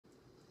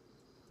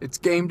It's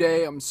game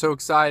day. I'm so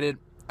excited.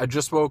 I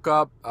just woke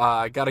up.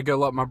 I gotta go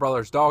let my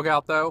brother's dog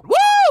out though.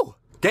 Woo!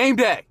 Game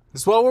day.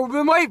 This is what we've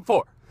been waiting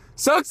for.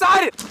 So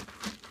excited!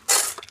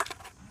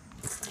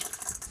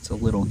 It's a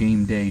little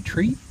game day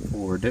treat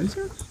for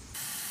Dozer.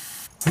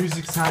 Who's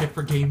excited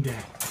for game day?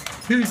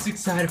 Who's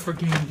excited for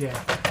game day?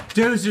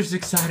 Dozer's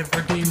excited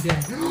for game day.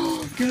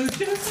 Go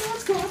Dozer,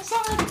 let's go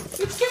outside.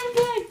 It's game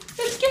day.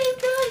 It's game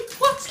day.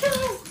 Let's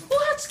go.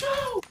 Let's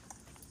go.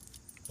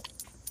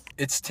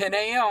 It's 10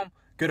 a.m.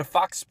 Go to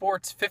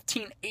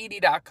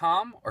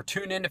foxsports1580.com or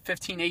tune in to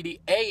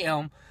 1580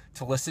 a.m.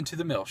 to listen to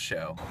the Mill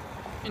Show.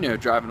 You know,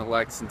 driving to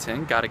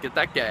Lexington, gotta get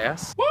that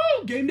gas. Woo!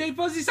 Game day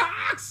fuzzy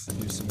socks!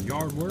 Do some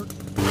yard work.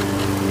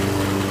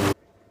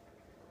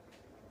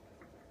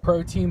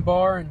 Protein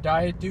bar and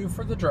Diet Dew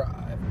for the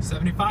drive.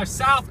 75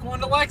 South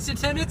going to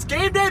Lexington. It's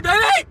game day,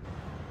 baby!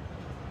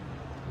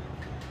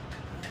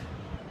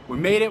 We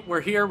made it.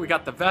 We're here. We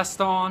got the vest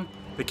on.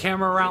 The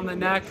camera around the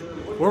neck.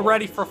 We're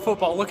ready for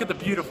football. Look at the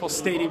beautiful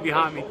stadium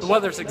behind me. The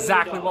weather's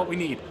exactly what we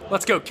need.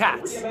 Let's go,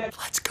 Cats.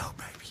 Let's go,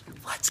 baby.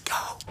 Let's go.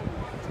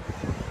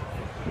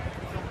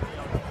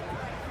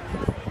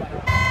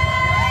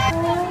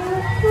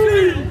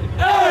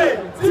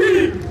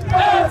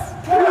 C-A-T-S,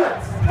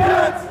 Cats,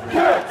 Cats,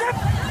 Cats.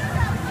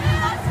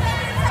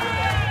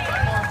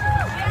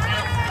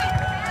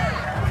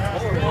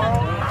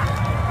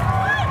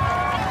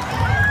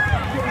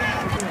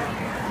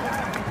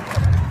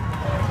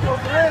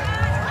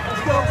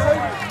 Let's go,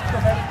 baby.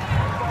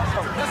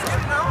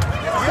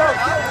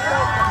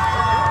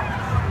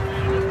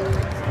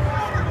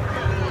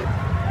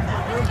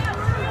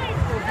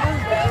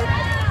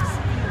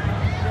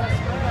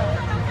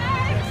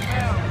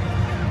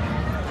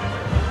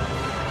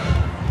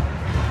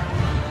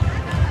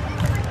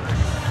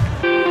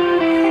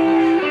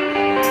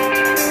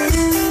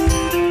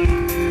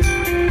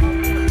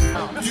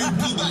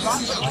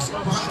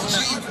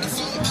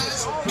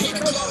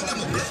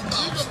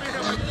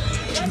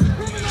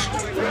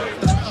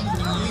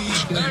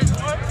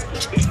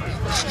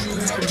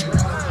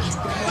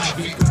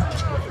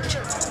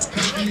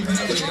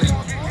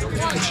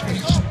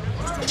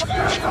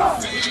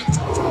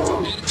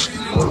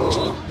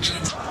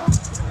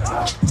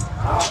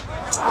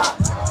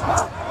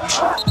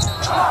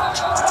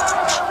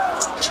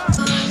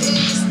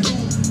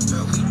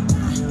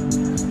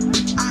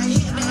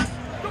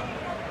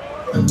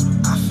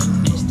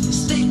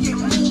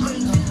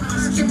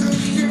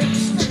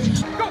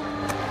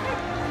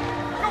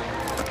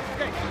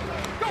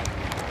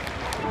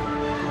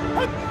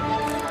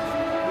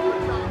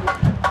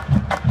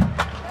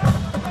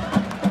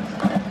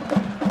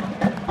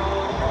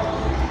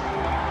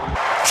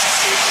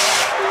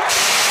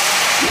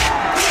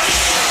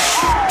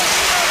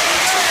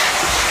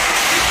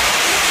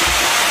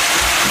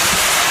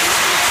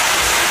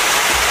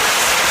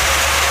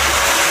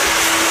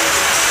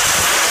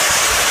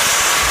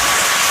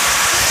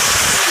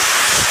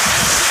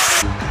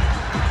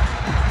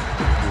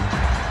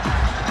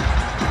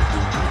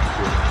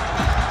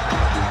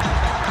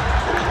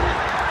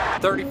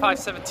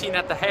 .17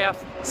 at the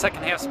half.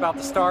 Second half's about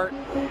to start.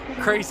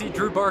 Crazy.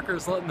 Drew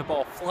Barker's letting the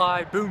ball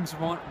fly. Boom's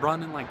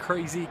running like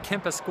crazy.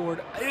 Kempa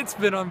scored. It's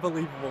been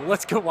unbelievable.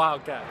 Let's go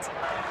Wildcats.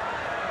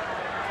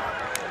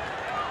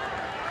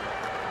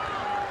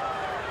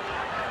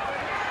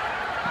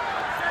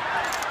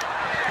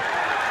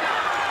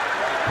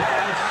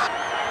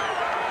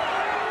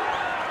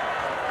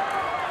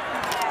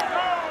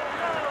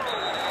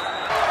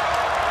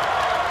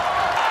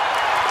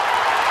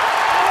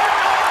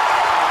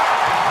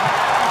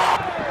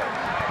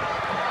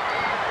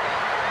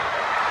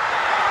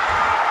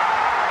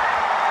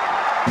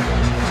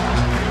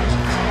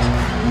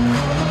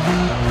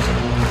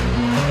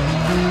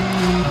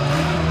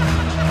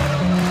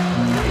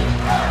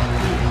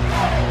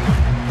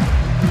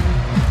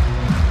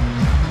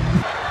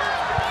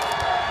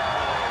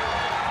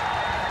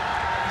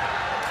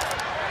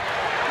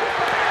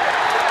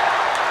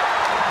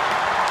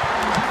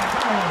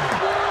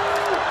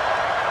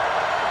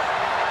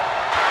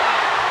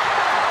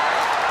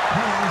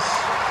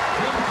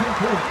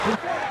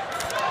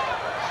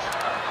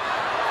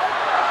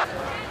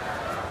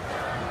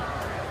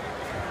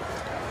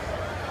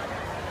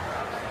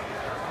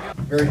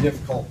 Very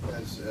difficult,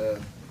 as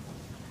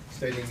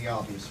stating the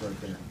obvious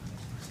right there.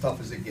 As tough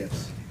as it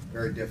gets.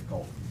 Very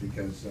difficult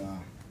because you know,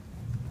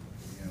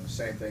 the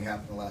same thing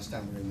happened the last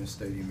time we were in this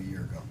stadium a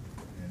year ago,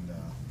 and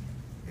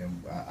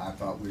I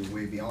thought we were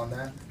way beyond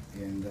that,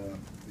 and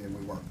we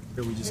weren't.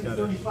 We just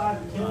gotta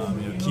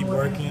keep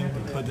working,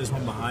 put this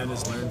one behind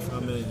us, learn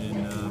from it, and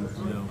you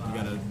know, we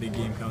got a big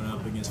game coming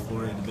up against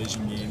Florida,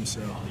 division game,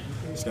 so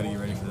just gotta get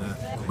ready for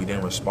that. We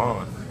didn't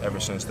respond ever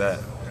since that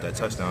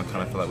touchdown.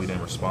 Kind of feel like we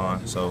didn't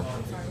respond, so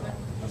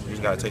we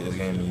just gotta take this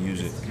game and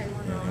use it,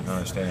 and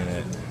understand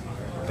that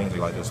things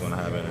like this gonna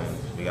happen,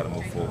 and we gotta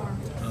move forward.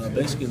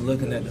 Basically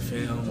looking at the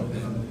film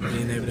and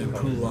being able to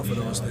improve off of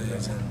those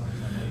things, and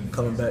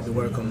coming back to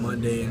work on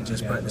Monday and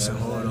just practicing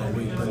hard all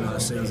week, putting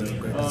ourselves in a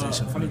great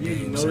position for the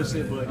game.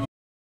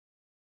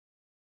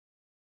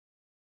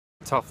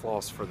 Tough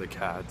loss for the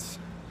Cats.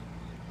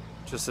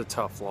 Just a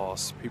tough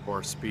loss. People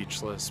are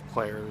speechless.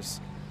 Players'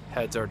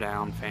 heads are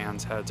down.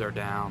 Fans' heads are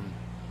down.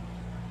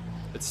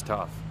 It's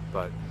tough,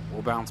 but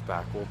we'll bounce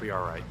back. We'll be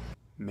all right.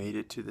 Made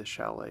it to the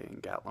chalet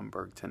in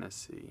Gatlinburg,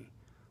 Tennessee,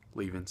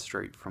 leaving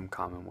straight from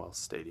Commonwealth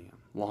Stadium.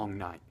 Long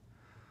night.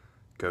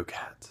 Go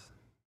Cats.